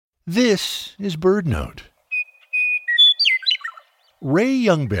This is BirdNote. Ray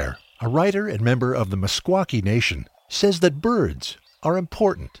Youngbear, a writer and member of the Meskwaki Nation, says that birds are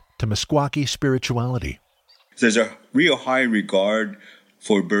important to Meskwaki spirituality. There's a real high regard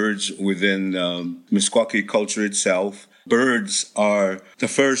for birds within Meskwaki culture itself. Birds are the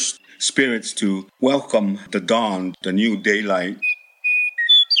first spirits to welcome the dawn, the new daylight.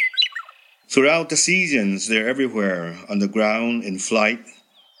 Throughout the seasons, they're everywhere, on the ground, in flight.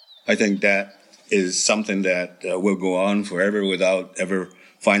 I think that is something that will go on forever without ever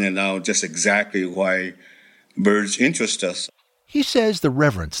finding out just exactly why birds interest us. He says the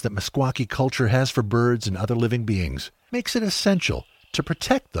reverence that Meskwaki culture has for birds and other living beings makes it essential to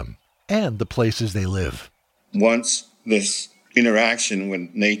protect them and the places they live. Once this interaction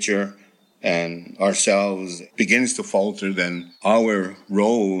with nature and ourselves begins to falter, then our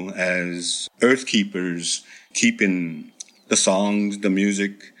role as earth keepers, keeping the songs, the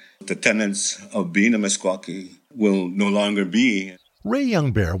music, the tenets of being a Meskwaki will no longer be. Ray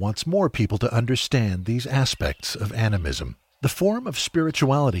Youngbear wants more people to understand these aspects of animism, the form of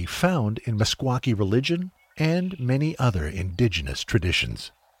spirituality found in Meskwaki religion and many other indigenous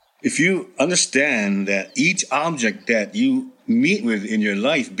traditions. If you understand that each object that you meet with in your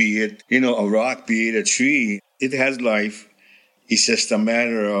life, be it, a rock, be it a tree, it has life. It's just a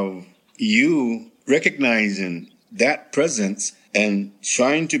matter of you recognizing that presence and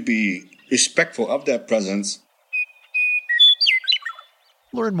trying to be respectful of that presence.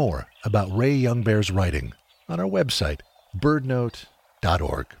 Learn more about Ray Youngbear's writing on our website,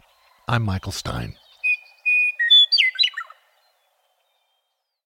 birdnote.org. I'm Michael Stein.